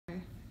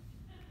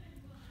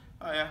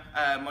Hiya,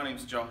 my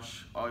name's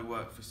Josh. I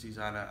work for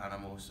Susanna and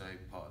I'm also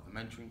part of the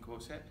mentoring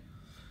course here.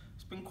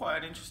 It's been quite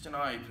an interesting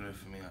eye-opener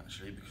for me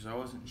actually, because I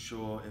wasn't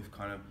sure if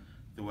kind of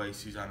the way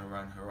Susanna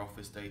ran her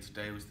office day to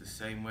day was the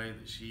same way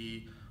that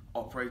she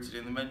operated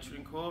in the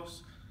mentoring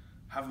course.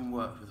 Having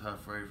worked with her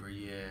for over a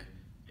year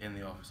in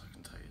the office, I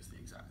can tell you it's the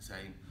exact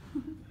same.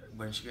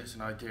 When she gets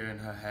an idea in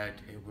her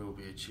head, it will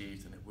be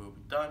achieved and it will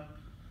be done.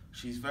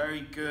 She's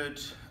very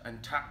good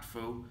and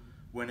tactful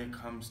when it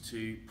comes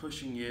to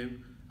pushing you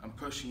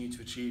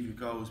to achieve your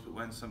goals, but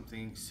when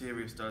something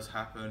serious does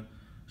happen,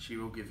 she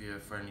will give you a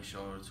friendly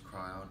shoulder to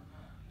cry on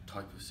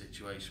type of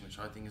situation, which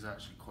I think is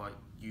actually quite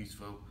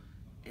useful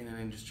in an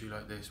industry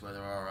like this where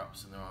there are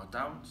ups and there are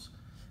downs.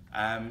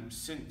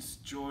 Since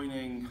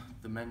joining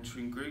the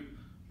mentoring group,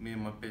 me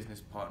and my business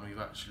partner, we've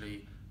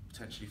actually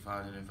potentially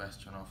found an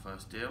investor on our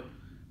first deal,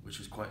 which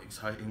is quite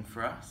exciting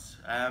for us.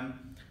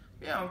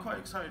 Yeah, I'm quite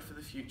excited for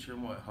the future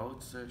and what it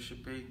holds, so it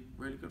should be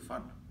really good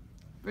fun.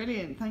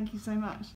 Brilliant, thank you so much.